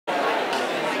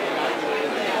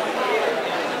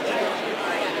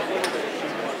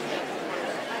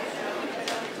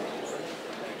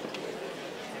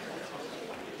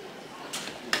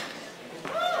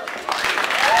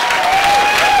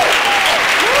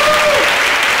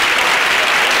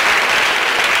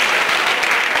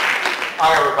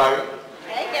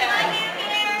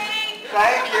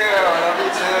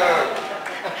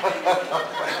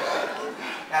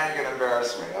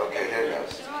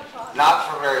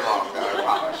very long, though, I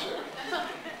promise you.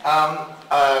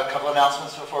 A couple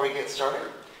announcements before we get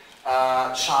started.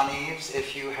 Sean Eves,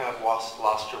 if you have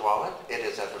lost your wallet, it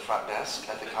is at the front desk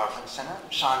at the conference center.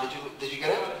 Sean, did you get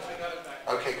it? I got it back.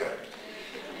 Okay, good.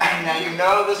 Now you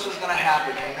know this was going to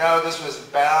happen. You know this was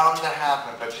bound to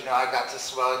happen, but you know I got to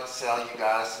sell you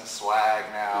guys some swag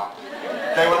now.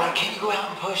 They were like, "Can you go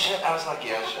out and push it?" I was like,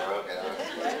 "Yeah, sure, okay."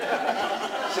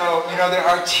 So you know there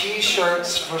are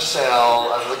T-shirts for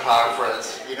sale of the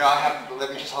conference. You know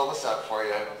let me just hold this up for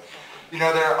you. You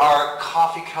know there are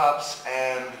coffee cups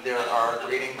and there are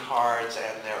greeting cards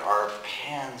and there are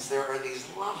pens. There are these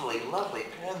lovely, lovely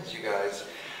pens, you guys.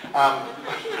 I'll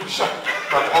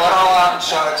pull it all out and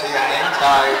show it to you, hang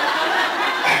tight.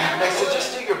 They said,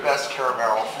 just do your best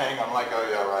caramel thing. I'm like, oh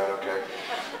yeah, right, okay.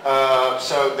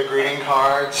 So the greeting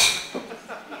cards,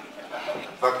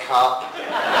 the cup,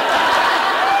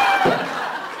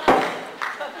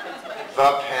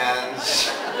 the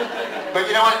pens. But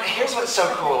you know what, here's what's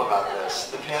so cool about this.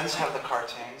 The pens have the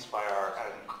cartoons by our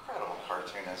incredible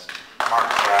cartoonist, Mark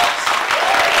Krauss.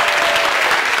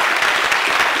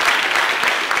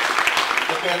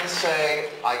 The pens say,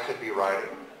 I could be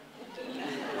writing.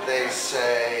 They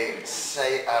say,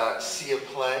 see a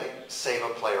play, save a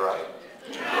playwright.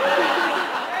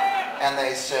 And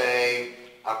they say,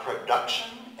 a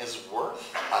production is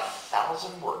worth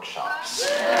 1,000 workshops.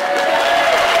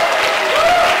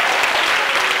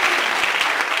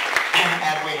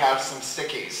 And we have some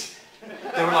stickies.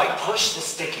 They were like, push the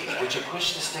stickies. Would you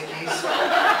push the stickies?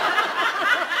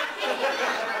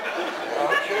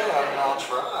 Okay, I mean, I'll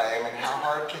try. I mean, how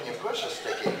hard can you push a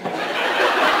sticky?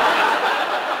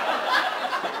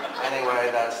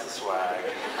 Anyway, that's the swag.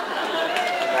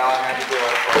 Now I had to do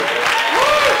it for you.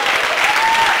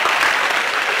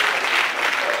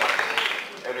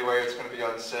 Anyway, it's going to be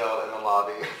on sale in the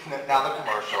lobby. Now the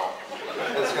commercial.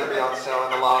 It's going to be on sale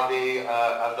in the lobby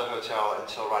of the hotel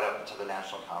until right up until the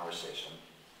national conversation.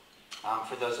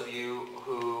 For those of you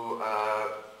who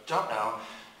don't know,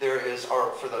 there is,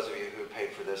 or for those of you who paid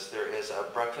for this, there is a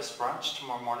breakfast brunch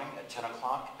tomorrow morning at 10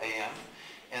 o'clock a.m.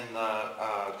 in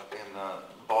the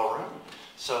ballroom.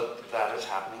 So that is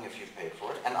happening if you've paid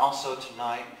for it. And also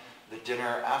tonight, the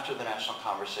dinner after the national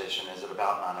conversation is at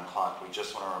about 9 o'clock. We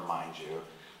just want to remind you.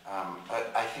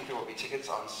 I think there will be tickets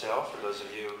on sale for those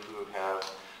of you who have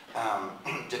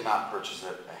did not purchase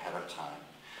it ahead of time.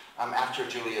 After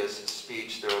Julia's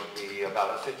speech, there will be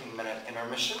about a 15-minute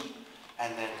intermission.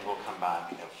 And then we'll come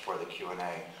back for the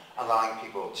Q&A, allowing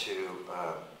people to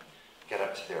get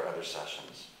up to their other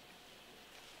sessions.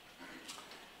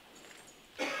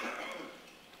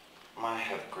 I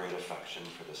have great affection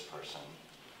for this person.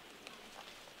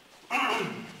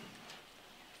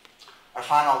 Our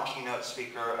final keynote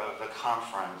speaker of the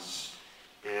conference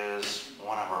is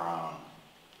one of our own.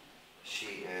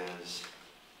 She is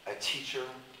a teacher,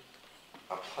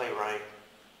 a playwright,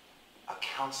 a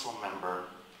council member,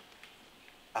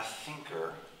 a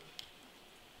thinker,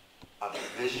 a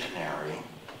visionary,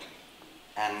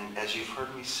 and as you've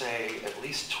heard me say at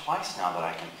least twice now that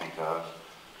I can think of,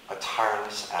 a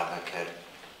tireless advocate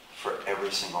for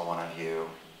every single one of you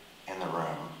in the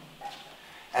room.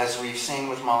 As we've seen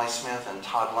with Molly Smith and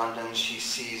Todd London, she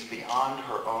sees beyond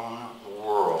her own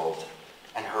world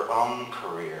and her own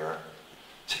career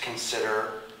to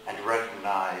consider and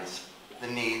recognize the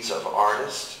needs of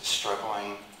artists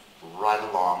struggling right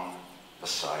along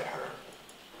beside her.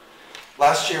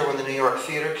 Last year, when the New York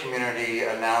theater community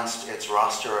announced its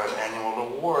roster of annual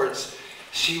awards,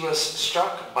 she was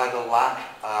struck by the lack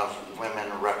of women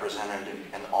represented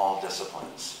in all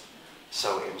disciplines.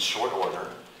 So in short order,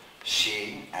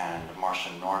 she and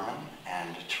Marcia Norman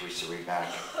and Teresa Rebeck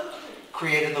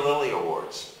created the Lilly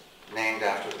Awards, named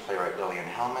after the playwright Lillian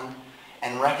Hellman,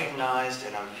 and recognized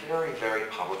in a very, very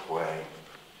public way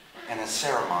in a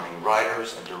ceremony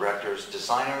writers and directors,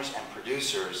 designers and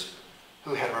producers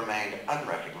who had remained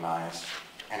unrecognized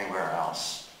anywhere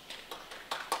else.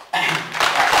 And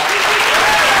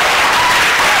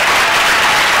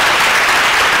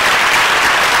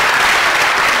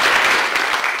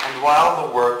while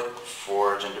the work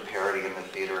for gender parity in the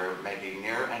theater may be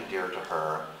near and dear to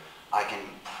her, I can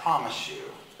promise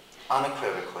you,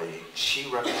 unequivocally, she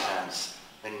represents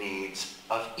the needs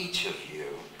of each of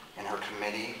you in her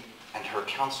committee and her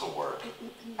council work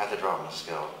at the Dramatists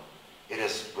Guild. It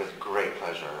is with great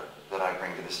pleasure that I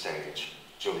bring to the stage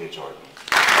Julia Jordan.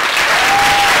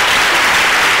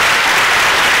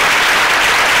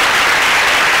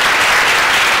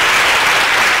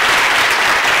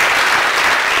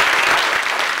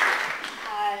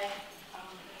 Hi.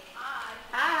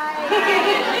 Hi.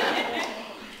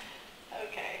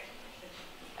 Okay.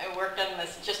 I worked on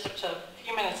this just up to a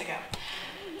few minutes minutes ago.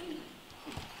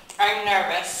 I'm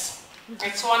nervous.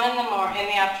 It's 1 in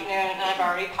the afternoon, and I've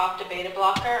already popped a beta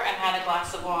blocker and had a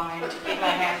glass of wine to keep my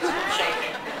hands from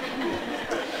shaking.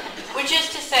 Which is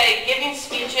to say, giving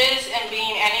speeches and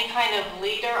being any kind of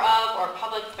leader of or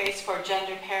public face for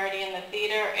gender parity in the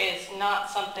theater is not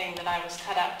something that I was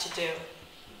cut out to do.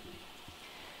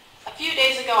 A few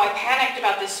days ago, I panicked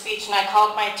about this speech, and I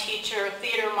called my teacher,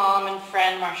 theater mom, and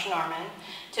friend, Marcia Norman,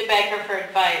 to beg her for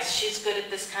advice. She's good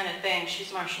at this kind of thing.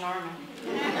 She's Marcia Norman.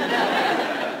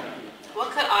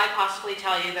 What could I possibly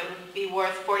tell you that would be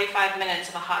worth 45 minutes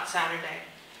of a hot Saturday?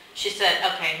 She said,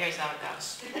 okay, here's how it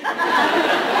goes. She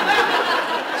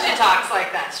talks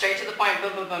like that, straight to the point,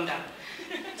 boom, boom, boom, done.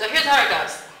 So here's how it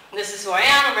goes. This is who I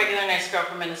am, a regular nice girl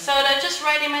from Minnesota, just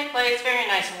writing my plays, very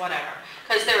nice and whatever.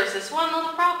 Because there was this one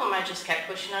little problem I just kept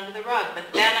pushing under the rug,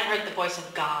 but then I heard the voice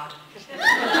of God.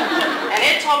 And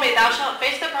it told me, thou shalt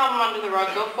face the problem under the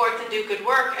rug, go forth and do good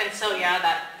work. And so yeah,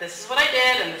 this is what I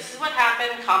did, and this is what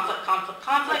happened, conflict, conflict,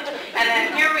 conflict, and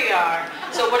then here we are.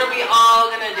 So what are we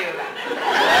all going to do about it?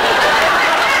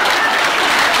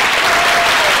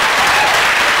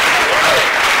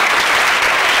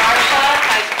 Marsha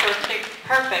has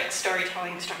perfect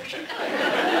storytelling structure.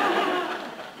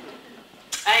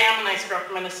 I am a nice girl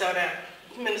from Minnesota,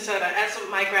 as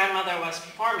my grandmother was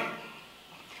before me.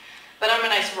 But I'm a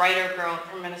nice writer girl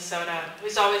from Minnesota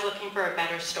who's always looking for a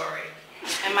better story.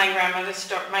 And my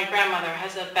grandmother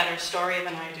has a better story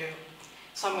than I do.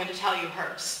 So I'm going to tell you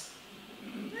hers.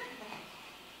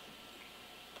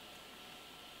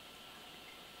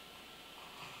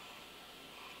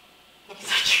 I'm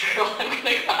such a girl, I'm going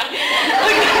to cry.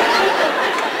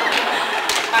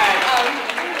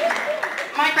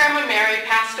 My grandma Mary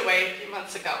passed away a few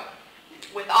months ago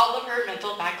with all of her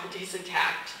mental faculties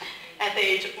intact at the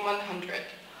age of 100.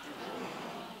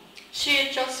 She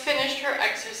had just finished her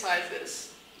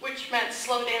exercises, which meant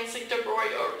slow dancing to Roy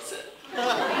Orbison.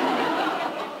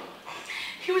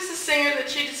 He was a singer that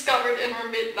she discovered in her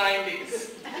mid-90s.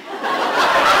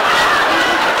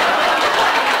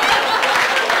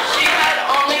 She had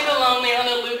Only the Lonely on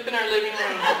a loop in her living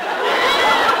room.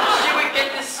 She would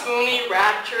get this swoony,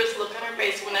 rapturous look on her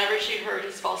face whenever she heard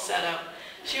his falsetto.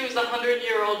 She was a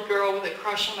 100-year-old girl with a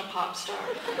crush on a pop star.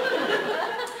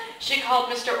 She called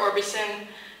Mr. Orbison,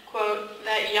 quote,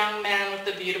 that young man with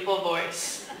the beautiful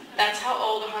voice. That's how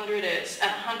old 100 is. At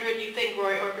 100, you think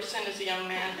Roy Orbison is a young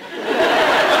man.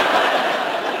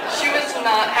 She was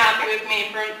not happy with me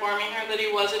for informing her that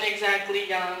he wasn't exactly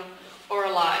young or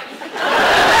alive.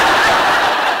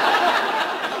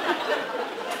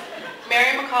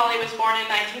 Mary McCauley was born in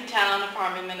 1910 on a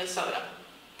farm in Minnesota.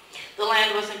 The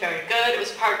land wasn't very good. It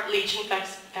was part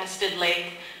leech-infested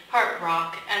lake, part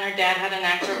rock, and her dad had an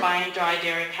knack for buying dry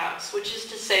dairy cows, which is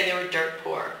to say they were dirt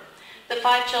poor. The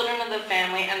 5 children of the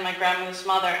family and my grandmother's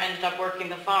mother ended up working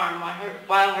the farm,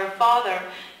 while her father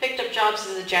picked up jobs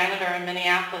as a janitor in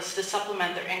Minneapolis to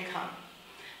supplement their income.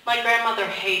 My grandmother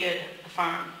hated the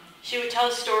farm. She would tell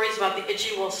us stories about the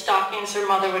itchy wool stockings her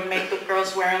mother would make the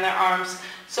girls wear on their arms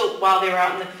so while they were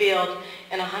out in the field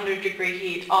in 100-degree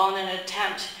heat, all in an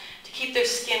attempt to keep their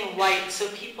skin white so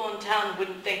people in town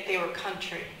wouldn't think they were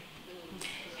country.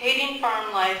 Hating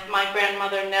farm life, my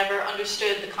grandmother never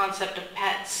understood the concept of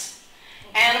pets.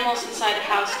 Animals inside a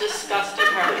house disgusted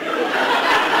her.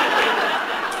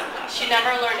 She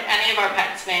never learned any of our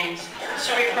pets' names.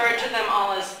 She referred to them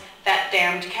all as that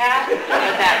damned cat, or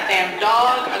that damn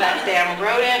dog, or that damn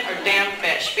rodent, or damn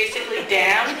fish. Basically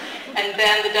damn, and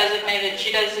then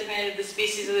she designated the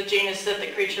species of the genus that the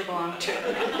creature belonged to.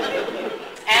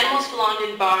 Animals belonged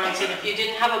in barns, and if you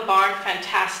didn't have a barn,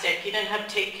 fantastic. You didn't have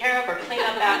to take care of or clean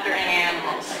up after any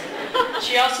animals.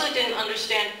 She also didn't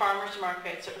understand farmers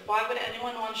markets, or why would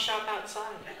anyone want to shop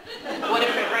outside? What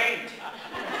if it rained?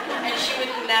 And she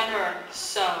would never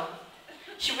sew.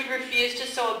 She would refuse to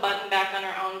sew a button back on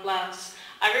her own blouse.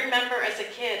 I remember as a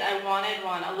kid, I wanted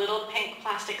one, a little pink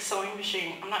plastic sewing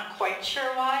machine. I'm not quite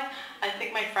sure why. I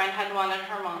think my friend had one and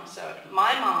her mom sewed.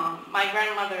 My mom, my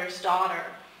grandmother's daughter,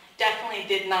 definitely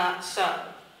did not sew.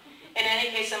 In any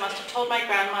case, I must have told my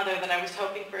grandmother that I was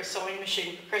hoping for a sewing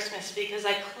machine for Christmas because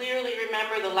I clearly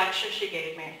remember the lecture she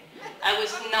gave me. I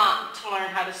was not to learn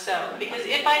how to sew because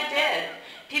if I did,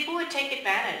 people would take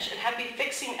advantage and have me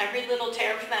fixing every little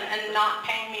tear for them and not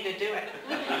paying me to do it.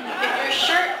 If your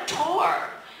shirt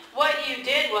tore, what you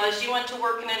did was you went to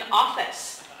work in an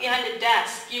office. Behind a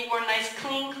desk, you wore nice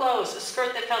clean clothes, a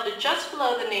skirt that fell to just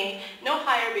below the knee, no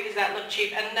higher because that looked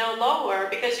cheap, and no lower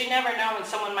because you never know when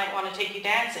someone might want to take you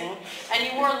dancing, and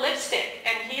you wore lipstick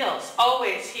and heels,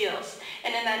 always heels.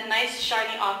 And in that nice,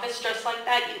 shiny office dress like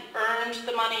that, you earned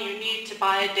the money you need to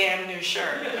buy a damn new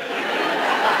shirt.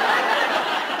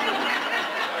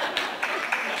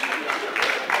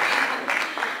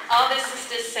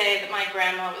 my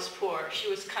grandma was poor. She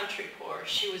was country poor.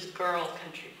 She was girl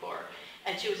country poor.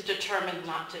 And she was determined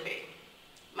not to be.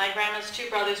 My grandma's 2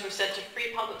 brothers were sent to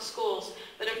free public schools,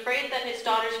 but afraid that his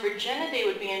daughter's virginity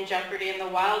would be in jeopardy in the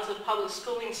wilds of public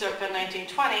schooling circa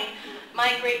 1920,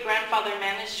 my great-grandfather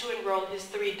managed to enroll his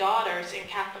 3 daughters in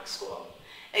Catholic school.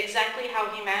 Exactly how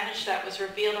he managed that was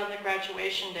revealed on their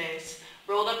graduation days.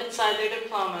 Rolled up inside their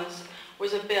diplomas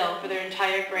was a bill for their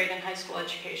entire grade and high school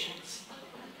educations.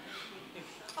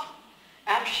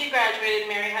 After she graduated,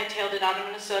 Mary hightailed it out of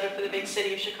Minnesota for the big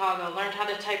city of Chicago, learned how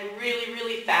to type really,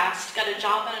 really fast, got a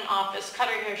job in an office, cut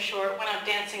her hair short, went out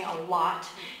dancing a lot,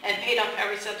 and paid off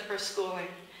every cent of her schooling.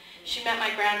 She met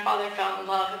my grandfather, fell in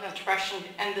love, and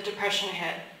the depression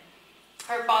hit.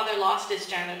 Her father lost his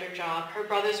janitor job, her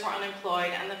brothers were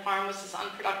unemployed, and the farm was as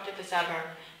unproductive as ever.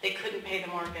 They couldn't pay the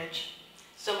mortgage.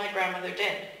 So my grandmother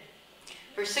did.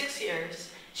 For 6 years,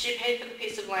 she paid for the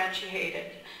piece of land she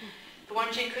hated, the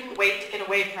one she couldn't wait to get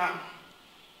away from.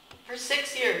 For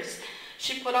 6 years,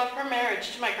 she put off her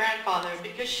marriage to my grandfather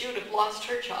because she would have lost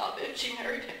her job if she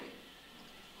married him.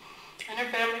 And her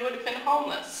family would have been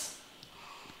homeless.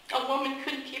 A woman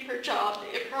couldn't keep her job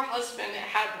if her husband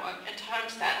had one at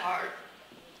times that hard.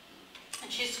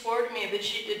 And she swore to me that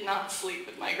she did not sleep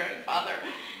with my grandfather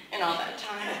in all that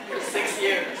time for 6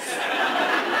 years.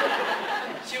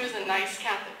 She was a nice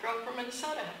Catholic girl from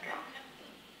Minnesota, after all.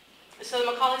 So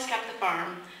the Macaulays kept the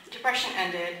farm, the Depression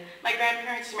ended, my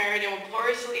grandparents married and were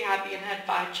gloriously happy and had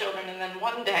 5 children, and then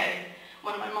one day,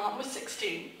 when my mom was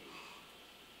 16,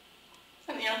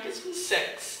 and the youngest was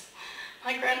 6,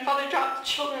 my grandfather dropped the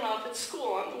children off at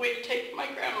school on the way to take my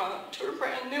grandma to her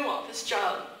brand new office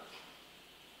job,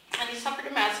 and he suffered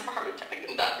a massive heart attack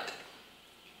and died,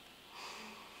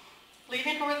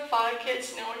 leaving her with 5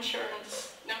 kids, no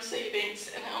insurance, no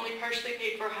savings, and only partially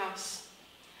paid for a house.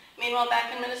 Meanwhile,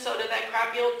 back in Minnesota, that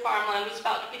crappy old farmland was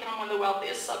about to become one of the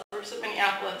wealthiest suburbs of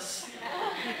Minneapolis.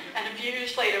 And a few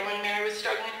years later, when Mary was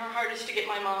struggling her hardest to get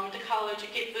my mom into college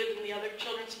and keep food in the other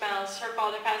children's mouths, her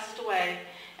father passed away,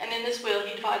 and in this will,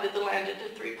 he divided the land into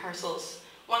 3 parcels,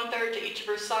 1/3 to each of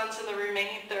her sons, and the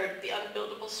remaining third, the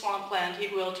unbuildable swampland,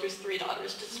 he willed to his 3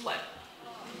 daughters to split.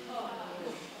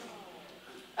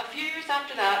 A few years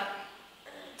after that,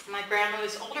 my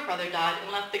grandmother's older brother died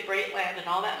and left the great land and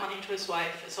all that money to his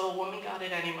wife, so a woman got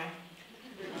it anyway.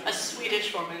 A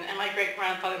Swedish woman, and my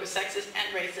great-grandfather was sexist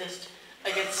and racist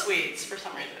against Swedes for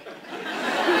some reason.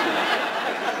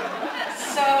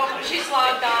 So she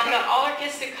slogged on, got all her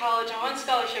kids to college on one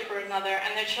scholarship or another,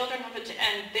 and their children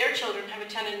have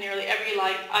attended nearly every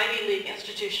Ivy League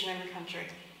institution in the country.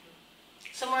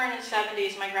 Somewhere in his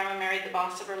 70s, my grandma married the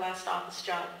boss of her last office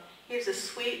job. He was a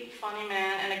sweet, funny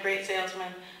man and a great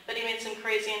salesman, but he made some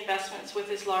crazy investments with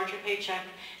his larger paycheck,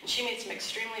 and she made some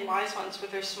extremely wise ones with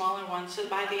her smaller ones, so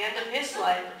by the end of his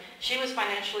life, she was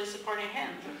financially supporting him.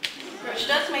 Which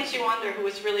does make you wonder who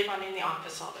was really running the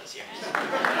office all those years.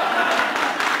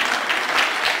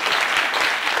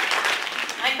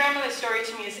 My grandmother's story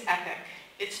to me is epic.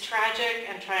 It's tragic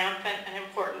and triumphant and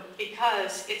important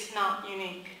because it's not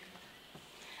unique.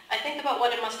 I think about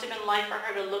what it must have been like for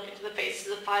her to look into the faces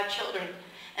of 5 children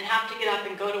and have to get up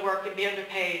and go to work and be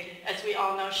underpaid, as we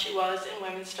all know she was and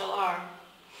women still are.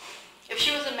 If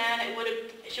she was a man,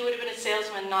 she would have been a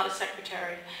salesman, not a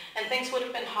secretary, and things would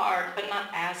have been hard, but not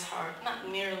as hard, not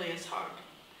nearly as hard.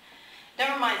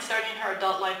 Never mind starting her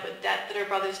adult life with debt that her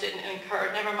brothers didn't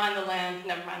incur, never mind the land,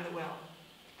 never mind the will.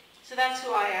 So that's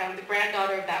who I am, the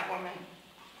granddaughter of that woman.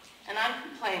 And I'm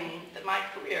complaining that my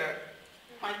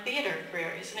theater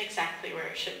career isn't exactly where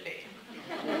it should be.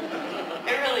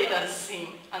 It really does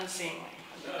seem unseemly.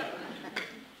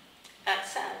 That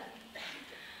said,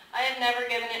 I have never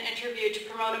given an interview to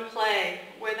promote a play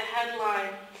where the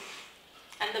headline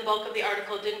and the bulk of the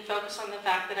article didn't focus on the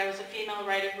fact that I was a female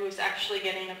writer who was actually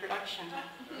getting a production.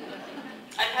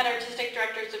 I've had artistic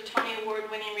directors of Tony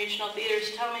Award-winning regional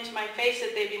theaters tell me to my face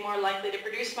that they'd be more likely to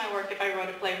produce my work if I wrote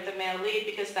a play with a male lead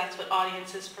because that's what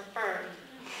audiences prefer.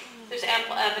 There's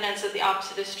ample evidence that the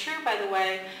opposite is true, by the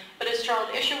way, but as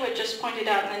Charles Isherwood just pointed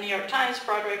out in the New York Times,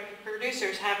 Broadway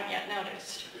producers haven't yet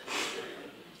noticed.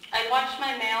 I've watched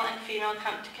my male and female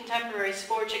contemporaries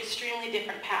forge extremely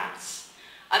different paths.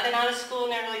 I've been out of school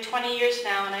nearly 20 years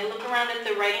now, and I look around at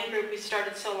the writing group we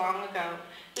started so long ago,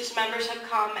 whose members have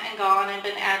come and gone and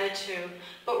been added to,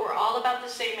 but we're all about the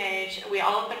same age, we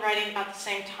all have been writing about the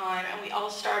same time, and we all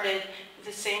started with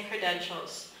the same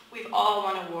credentials. We've all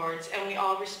won awards, and we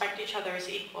all respect each other as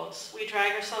equals. We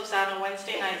drag ourselves out on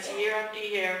Wednesday nights year after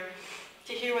year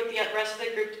to hear what the rest of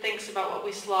the group thinks about what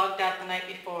we slogged out the night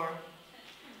before.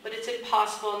 but it's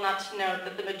impossible not to note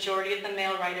that the majority of the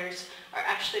male writers are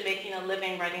actually making a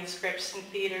living writing scripts in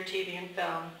theater, TV, and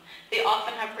film. They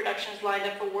often have productions lined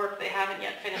up for work they haven't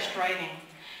yet finished writing.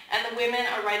 And the women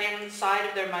are writing on the side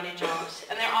of their money jobs,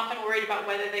 and they're often worried about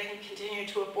whether they can continue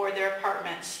to afford their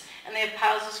apartments, and they have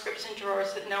piles of scripts in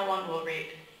drawers that no one will read.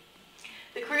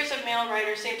 The careers of male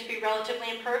writers seem to be relatively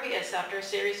impervious after a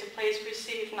series of plays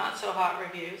receive not-so-hot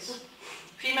reviews.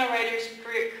 Female writers'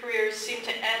 careers seem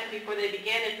to end before they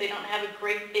begin if they don't have a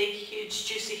great, big, huge,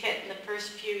 juicy hit in the first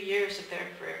few years of their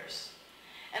careers.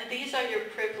 And these are your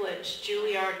privileged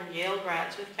Juilliard and Yale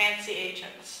grads with fancy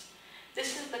agents.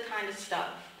 This is the kind of stuff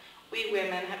we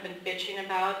women have been bitching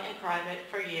about in private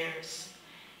for years.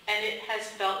 And it has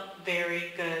felt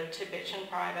very good to bitch in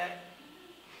private.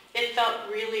 It felt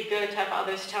really good to have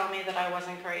others tell me that I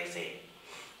wasn't crazy.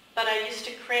 But I used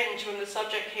to cringe when the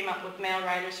subject came up with male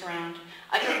writers around.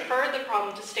 I preferred the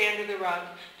problem to stay under the rug,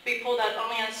 to be pulled out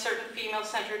only on certain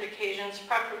female-centered occasions,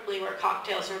 preferably where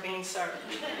cocktails were being served.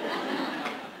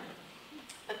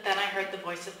 But then I heard the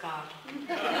voice of God.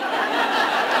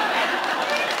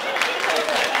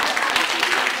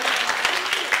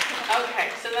 Okay,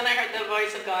 so then I heard the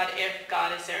voice of God, if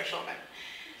God is Sarah Schulman.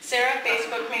 Sarah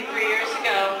Facebooked me 3 years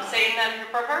ago saying that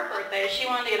for her birthday she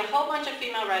wanted to get a whole bunch of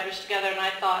female writers together, and I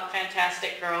thought,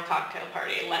 fantastic girl cocktail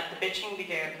party, let the bitching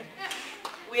begin.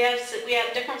 We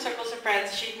had different circles of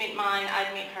friends. She'd meet mine,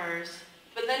 I'd meet hers.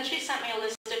 But then she sent me a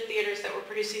list of theaters that were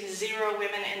producing 0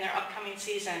 women in their upcoming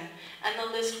season, and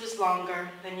the list was longer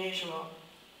than usual.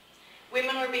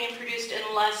 Women were being produced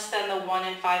in less than the 1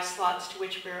 in 5 slots to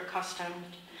which we were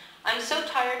accustomed. I'm so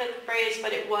tired of the phrase,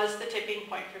 but it was the tipping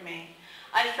point for me.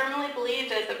 I firmly believed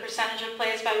that if the percentage of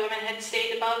plays by women had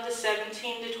stayed above the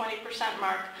 17 to 20%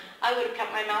 mark, I would have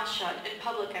kept my mouth shut, in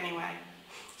public anyway.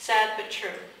 Sad but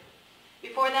true.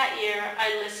 Before that year,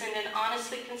 I listened and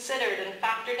honestly considered and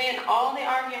factored in all the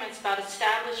arguments about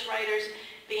established writers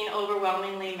being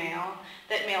overwhelmingly male,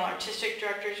 that male artistic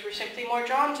directors were simply more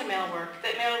drawn to male work,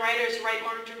 that male writers write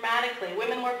more dramatically,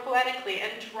 women more poetically,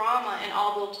 and drama in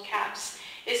all bold caps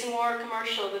is more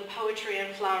commercial than poetry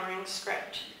and flowering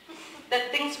script. That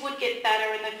things would get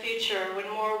better in the future when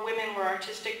more women were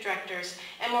artistic directors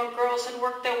and more girls had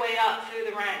worked their way up through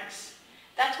the ranks.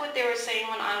 That's what they were saying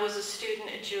when I was a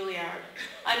student at Juilliard.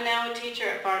 I'm now a teacher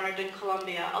at Barnard and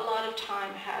Columbia. A lot of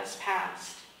time has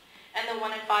passed, and the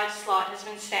 1 in 5 slot has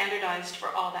been standardized for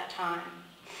all that time.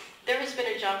 There has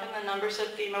been a jump in the numbers of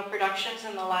female productions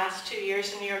in the last 2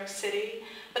 years in New York City,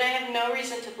 but I have no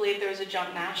reason to believe there is a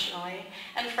jump nationally,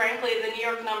 and frankly, the New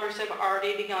York numbers have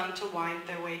already begun to wind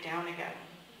their way down again.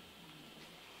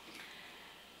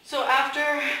 So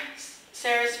after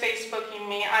Sarah's Facebooking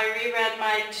me, I reread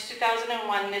my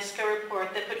 2001 NISCA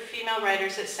report that put female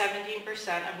writers at 17%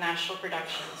 of national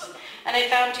productions. And I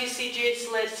found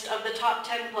TCG's list of the top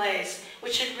 10 plays,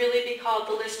 which should really be called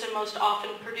the list of most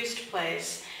often produced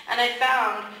plays. And I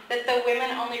found that though women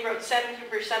only wrote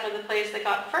 17% of the plays that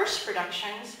got first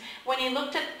productions, when you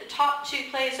looked at the top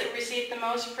 2 plays that received the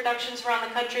most productions around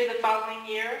the country the following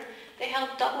year, they held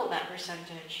double that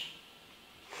percentage.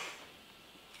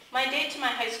 My date to my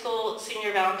high school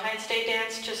senior Valentine's Day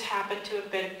dance just happened to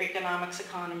have been Freakonomics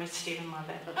economist Stephen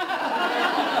Levitt.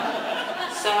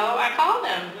 So I called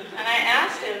him and I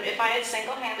asked him if I had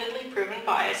single-handedly proven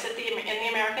bias in the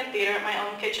American theater at my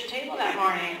own kitchen table that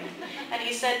morning. And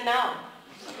he said no.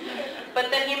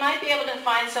 But that he might be able to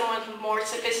find someone with more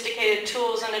sophisticated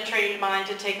tools and a trained mind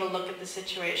to take a look at the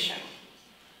situation.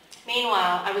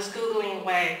 Meanwhile, I was Googling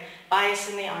away bias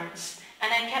in the arts,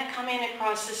 and I kept coming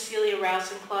across Cecilia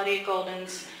Rouse and Claudia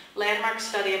Golden's landmark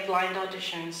study of blind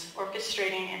auditions,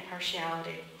 orchestrating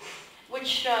impartiality, which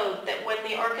showed that when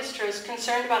the orchestras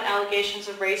concerned about allegations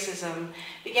of racism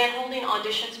began holding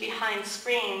auditions behind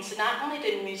screens, not only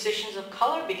did musicians of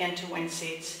color begin to win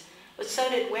seats, but so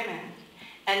did women,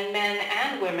 and men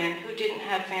and women who didn't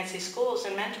have fancy schools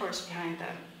and mentors behind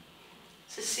them.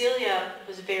 Cecilia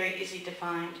was very easy to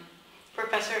find.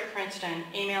 Professor at Princeton,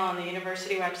 email on the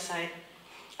university website.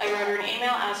 I wrote her an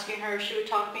email asking her if she would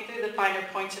talk me through the finer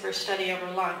points of her study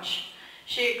over lunch.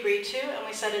 She agreed to, and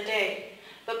we set a date.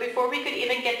 But before we could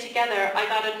even get together, I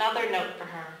got another note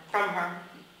from her.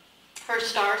 Her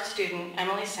star student,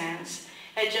 Emily Sands,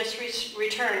 had just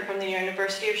returned from the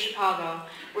University of Chicago,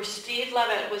 where Steve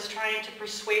Levitt was trying to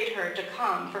persuade her to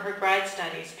come for her grad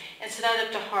studies instead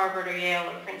of to Harvard or Yale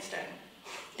or Princeton.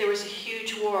 There was a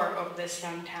huge war over this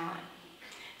young talent.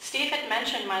 Steve had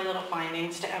mentioned my little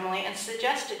findings to Emily and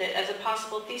suggested it as a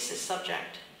possible thesis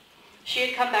subject. She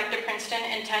had come back to Princeton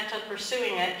intent on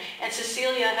pursuing it, and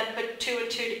Cecilia had put 2 and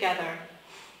 2 together.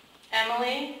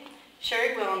 Emily,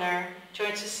 Sherry Wilner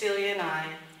joined Cecilia and I,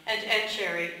 and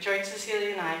Sherry joined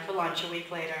Cecilia and I for lunch a week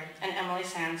later, and Emily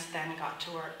Sands then got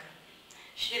to work.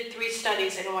 She did 3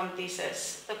 studies in 1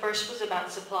 thesis. The first was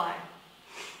about supply.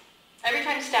 Every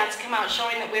time stats come out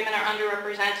showing that women are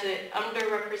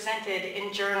underrepresented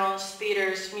in journals,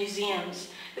 theaters, museums,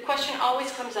 the question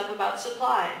always comes up about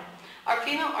supply. Are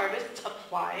female artists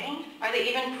applying? Are they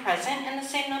even present in the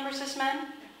same numbers as men?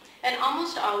 And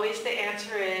almost always the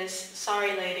answer is,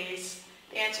 sorry ladies,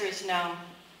 the answer is no.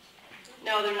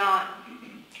 No, they're not.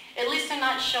 At least they're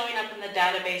not showing up in the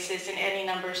databases in any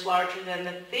numbers larger than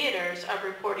the theaters are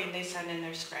reporting they send in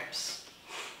their scripts.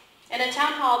 In a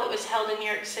town hall that was held in New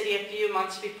York City a few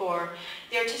months before,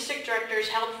 the artistic directors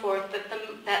held forth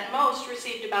that most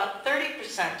received about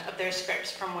 30% of their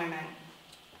scripts from women.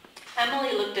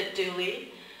 Emily looked at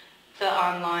Dooley, the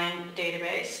online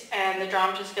database, and the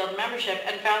Dramatists Guild membership,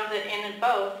 and found that in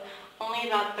both, only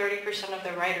about 30% of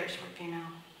the writers were female.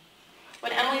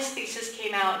 When Emily's thesis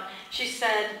came out, she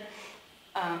said,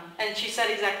 and she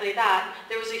said exactly that,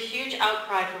 there was a huge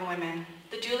outcry from women.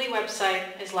 The Dooley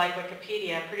website is like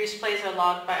Wikipedia. Produced plays are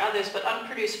logged by others, but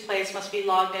unproduced plays must be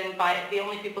logged in by the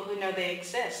only people who know they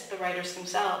exist, the writers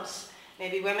themselves.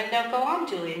 Maybe women don't go on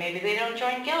Dooley. Maybe they don't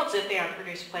join guilds if they aren't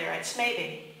produced playwrights.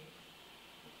 Maybe.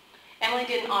 Emily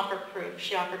didn't offer proof.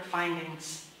 She offered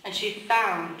findings. And she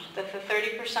found that the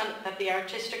 30% that the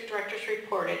artistic directors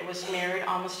reported was mirrored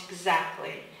almost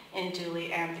exactly in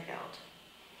Dooley and the Guild.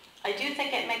 I do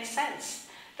think it makes sense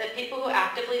that people who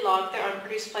actively log their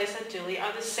unproduced plays at Dooley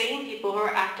are the same people who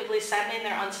are actively sending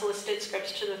their unsolicited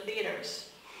scripts to the theaters.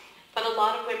 But a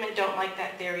lot of women don't like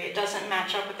that theory. It doesn't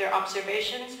match up with their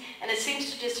observations, and it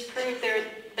seems to disprove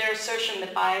their assertion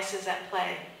that bias is at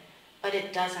play. But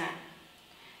it doesn't.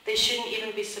 They shouldn't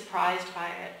even be surprised by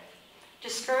it.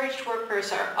 Discouraged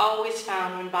workers are always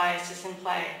found when bias is in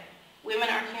play. Women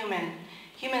are human.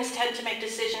 Humans tend to make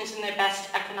decisions in their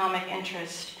best economic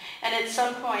interest. And at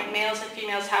some point, males and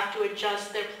females have to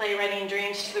adjust their playwriting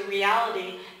dreams to the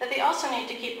reality that they also need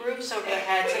to keep roofs over their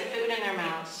heads and food in their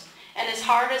mouths. And as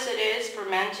hard as it is for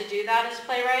men to do that as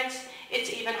playwrights,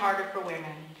 it's even harder for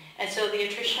women. And so the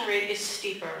attrition rate is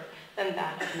steeper than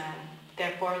that of men,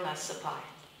 therefore less supply.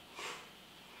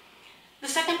 The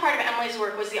second part of Emily's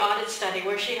work was the audit study,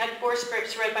 where she had 4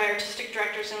 scripts read by artistic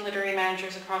directors and literary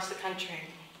managers across the country.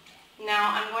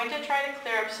 Now, I'm going to try to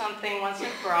clear up something once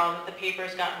and for all that the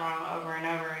papers got wrong over and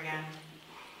over again.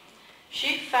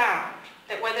 She found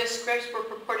that whether scripts were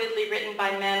purportedly written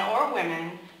by men or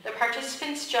women, the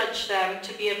participants judged them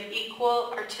to be of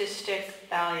equal artistic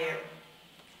value.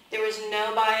 There was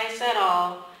no bias at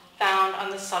all found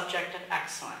on the subject of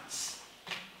excellence.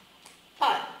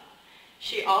 But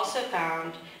she also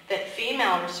found that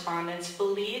female respondents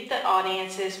believed that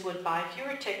audiences would buy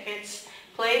fewer tickets,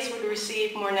 plays would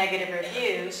receive more negative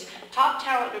reviews, top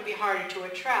talent would be harder to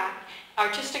attract,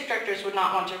 artistic directors would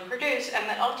not want to produce, and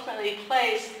that ultimately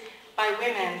plays by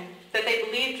women that they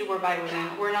believed were by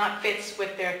women were not fits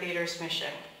with their theater's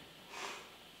mission.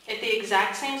 If the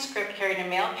exact same script carried a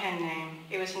male pen name,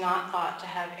 it was not thought to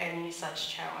have any such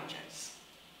challenges.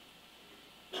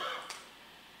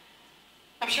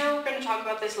 I'm sure we're going to talk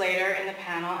about this later in the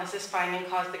panel, as this finding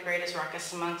caused the greatest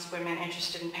ruckus amongst women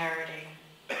interested in parody.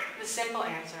 The simple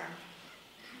answer: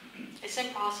 it's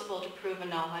impossible to prove a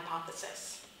null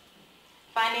hypothesis.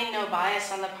 Finding no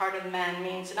bias on the part of men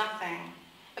means nothing.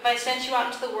 If I sent you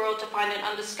out into the world to find an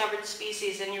undiscovered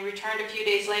species and you returned a few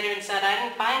days later and said, I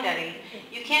didn't find any,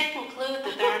 you can't conclude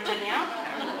that there aren't any out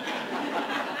there.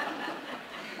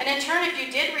 And in turn, if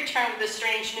you did return with a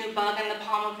strange new bug in the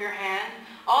palm of your hand,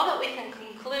 all that we can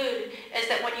conclude is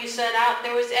that when you set out,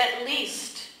 there was at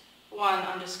least one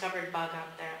undiscovered bug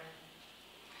out there.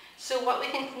 So what we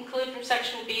can conclude from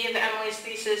section B of Emily's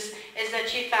thesis is that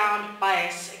she found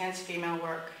bias against female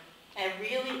work, a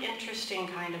really interesting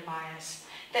kind of bias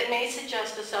that may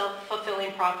suggest a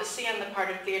self-fulfilling prophecy on the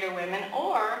part of theater women,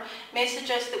 or may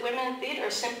suggest that women in theater are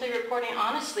simply reporting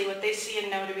honestly what they see and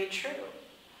know to be true.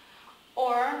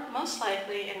 Or, most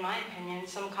likely, in my opinion,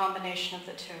 some combination of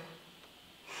the two.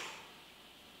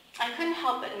 I couldn't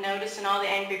help but notice in all the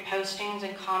angry postings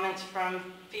and comments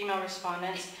from female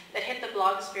respondents that hit the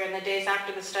blogosphere in the days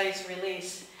after the study's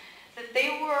release, that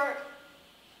they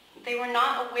were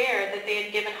not aware that they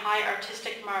had given high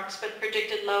artistic marks but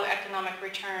predicted low economic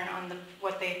return on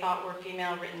what they thought were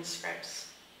female-written scripts.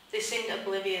 They seemed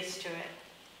oblivious to it.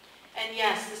 And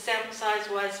yes, the sample size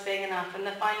was big enough, and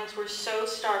the findings were so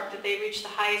stark that they reached the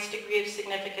highest degree of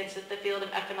significance that the field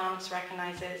of economics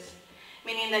recognizes,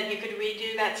 meaning that you could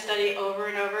redo that study over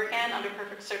and over again under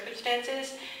perfect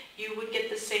circumstances, you would get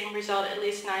the same result at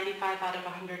least 95 out of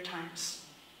 100 times.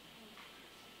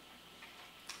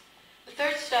 The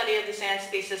third study of the Sands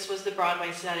thesis was the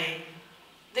Broadway study.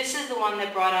 This is the one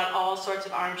that brought out all sorts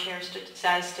of armchair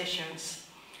statisticians.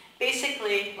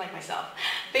 Basically, like myself,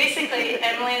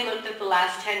 Emily looked at the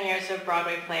last 10 years of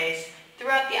Broadway plays,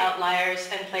 threw out the outliers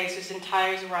and plays whose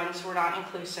entire runs were not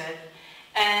inclusive,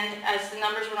 and as the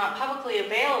numbers were not publicly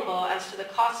available as to the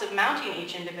cost of mounting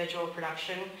each individual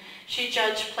production, she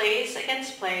judged plays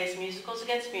against plays, musicals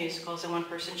against musicals, and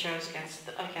one-person shows against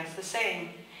the same.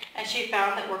 And she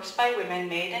found that works by women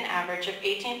made an average of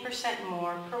 18%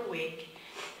 more per week,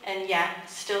 and yet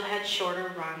still had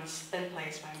shorter runs than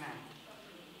plays by men.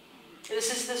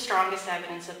 This is the strongest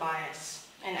evidence of bias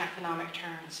in economic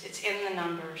terms. It's in the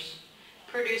numbers.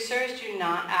 Producers do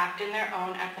not act in their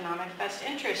own economic best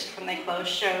interest when they close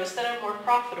shows that are more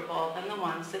profitable than the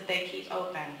ones that they keep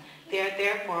open. They are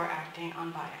therefore acting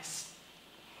on bias.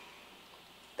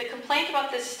 The complaint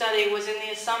about this study was in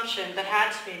the assumption that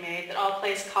had to be made that all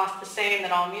plays cost the same,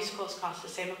 that all musicals cost the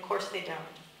same. Of course they don't.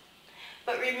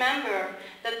 But remember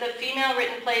that the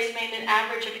female-written plays made an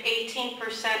average of 18%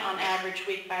 on average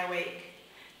week by week.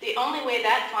 The only way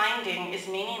that finding is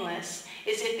meaningless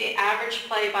is if the average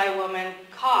play by a woman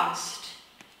cost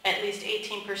at least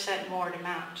 18% more to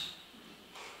mount.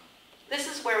 This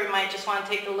is where we might just want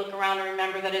to take a look around and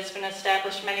remember that it's been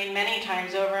established many, many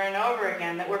times over and over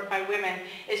again that work by women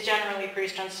is generally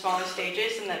produced on smaller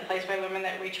stages and that plays by women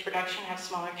that reach production have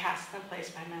smaller casts than plays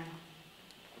by men.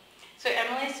 So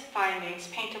Emily's findings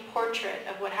paint a portrait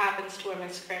of what happens to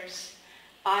women's scripts,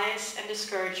 bias and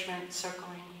discouragement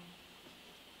circling.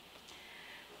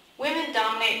 Women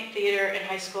dominate theater in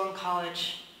high school and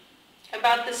college.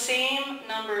 About the same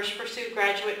numbers pursue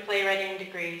graduate playwriting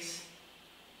degrees.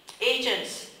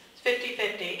 Agents,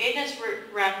 50-50. Agents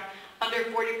rep under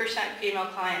 40% female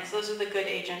clients. Those are the good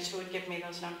agents who would give me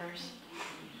those numbers.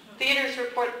 Theaters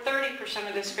report 30%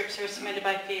 of the scripts are submitted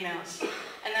by females,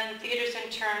 and then the theaters in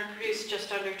turn produce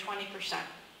just under 20%.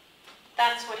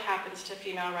 That's what happens to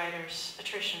female writers,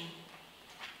 attrition.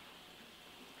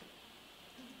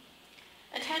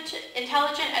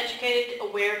 Intelligent, educated,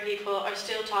 aware people are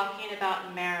still talking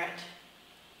about merit.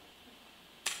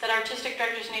 That artistic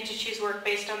directors need to choose work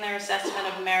based on their assessment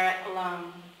of merit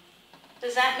alone.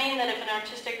 Does that mean that if an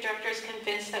artistic director is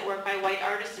convinced that work by white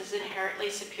artists is inherently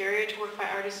superior to work by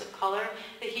artists of color,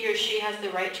 that he or she has the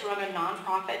right to run a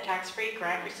non-profit, tax-free,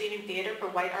 grant-receiving theater for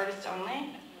white artists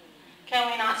only? Can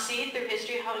we not see through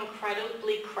history how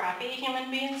incredibly crappy human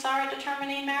beings are at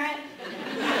determining merit?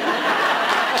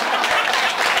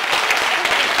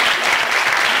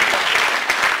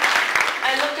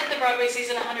 I looked at the Broadway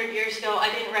season 100 years ago.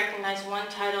 I didn't recognize one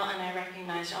title, and I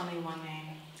recognized only one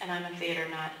name. And I'm a theater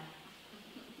nut.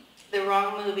 The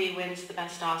wrong movie wins the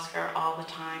best Oscar all the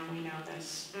time. We know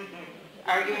this.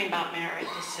 Arguing about merit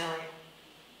is silly.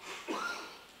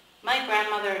 My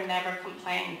grandmother never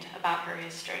complained about her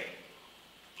history.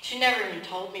 She never even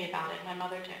told me about it. My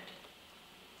mother did.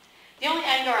 The only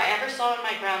anger I ever saw in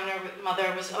my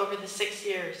grandmother was over the 6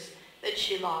 years that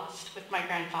she lost with my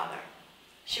grandfather.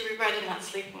 She regretted not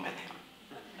sleeping with him.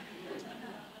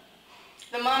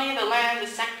 The money, the land, the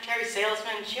secretary,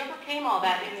 salesman, she overcame all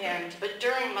that in the end, but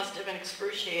during must have been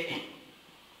excruciating.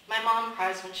 My mom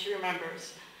cries when she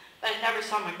remembers, but I never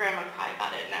saw my grandma cry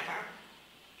about it, never.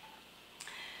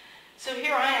 So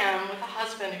here I am with a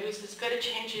husband who's as good at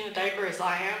changing a diaper as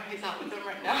I am. He's out with them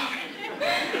right now.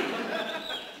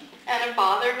 And a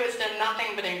father who has done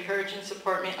nothing but encourage and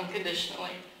support me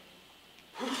unconditionally.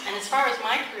 And as far as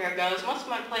my career goes, most of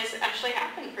my plays actually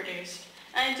have been produced.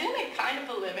 And I do make kind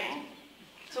of a living.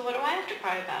 So what do I have to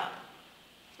cry about?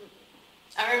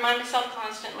 I remind myself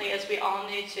constantly, as we all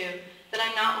need to, that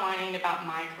I'm not whining about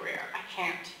my career. I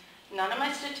can't. None of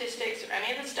my statistics or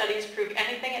any of the studies prove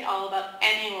anything at all about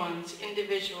anyone's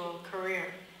individual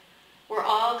career. We're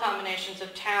all combinations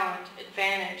of talent,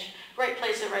 advantage, right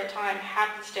place at right time,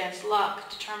 happenstance, luck,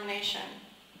 determination.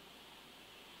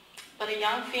 But a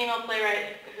young female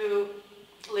playwright who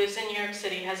lives in New York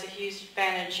City has a huge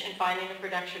advantage in finding a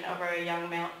production over a young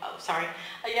male,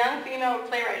 a young female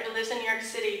playwright who lives in New York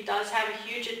City does have a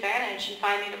huge advantage in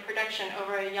finding a production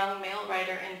over a young male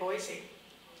writer in Boise.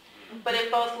 But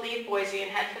if both leave Boise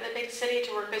and head for the big city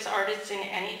to work as artists in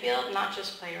any field, not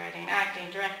just playwriting,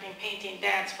 acting, directing, painting,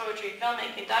 dance, poetry,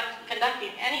 filmmaking, conducting,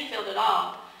 any field at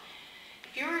all,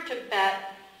 if you were to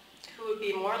bet who would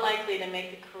be more likely to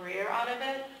make a career out of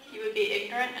it, you would be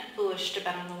ignorant and foolish to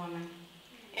bet on the woman.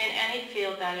 In any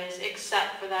field, that is,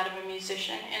 except for that of a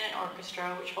musician in an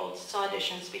orchestra which holds its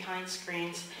auditions behind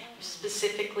screens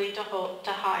specifically to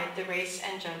hide the race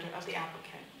and gender of the applicant.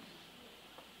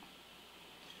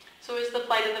 So is the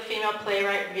plight of the female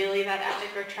playwright really that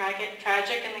epic or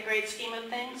tragic in the great scheme of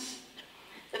things?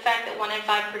 The fact that 1 in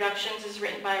 5 productions is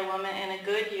written by a woman in a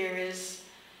good year is,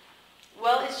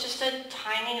 well, it's just a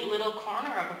tiny little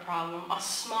corner of a problem, a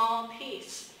small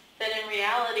piece that in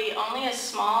reality only a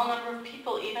small number of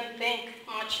people even think,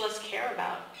 much less care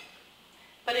about.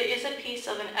 But it is a piece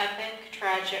of an epic,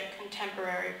 tragic,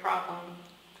 contemporary problem,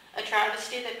 a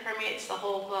travesty that permeates the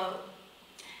whole globe.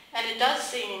 And it does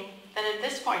seem that at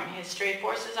this point in history,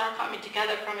 forces are coming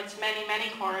together from its many, many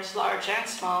corners, large and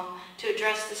small, to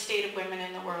address the state of women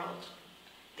in the world.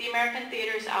 The American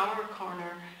theater is our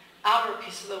corner, our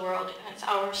piece of the world, and it's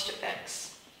ours to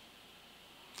fix.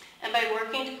 And by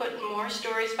working to put more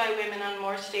stories by women on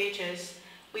more stages,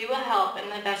 we will help in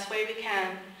the best way we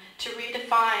can to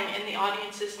redefine in the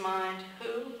audience's mind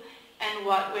who and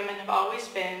what women have always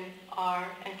been, are,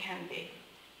 and can be.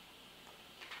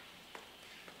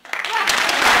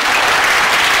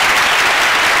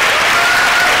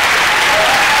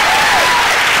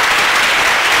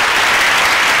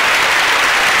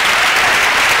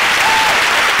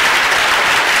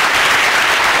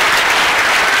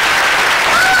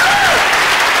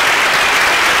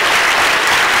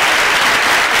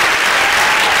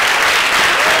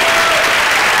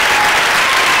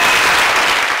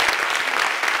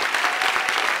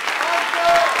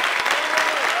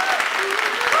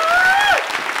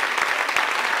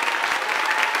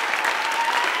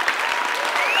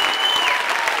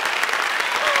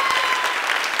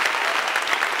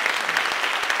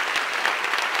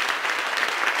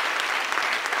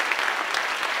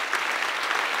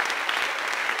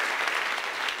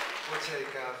 We'll take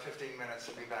 15 minutes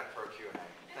and be back for a Q&A.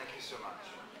 Thank you so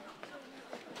much.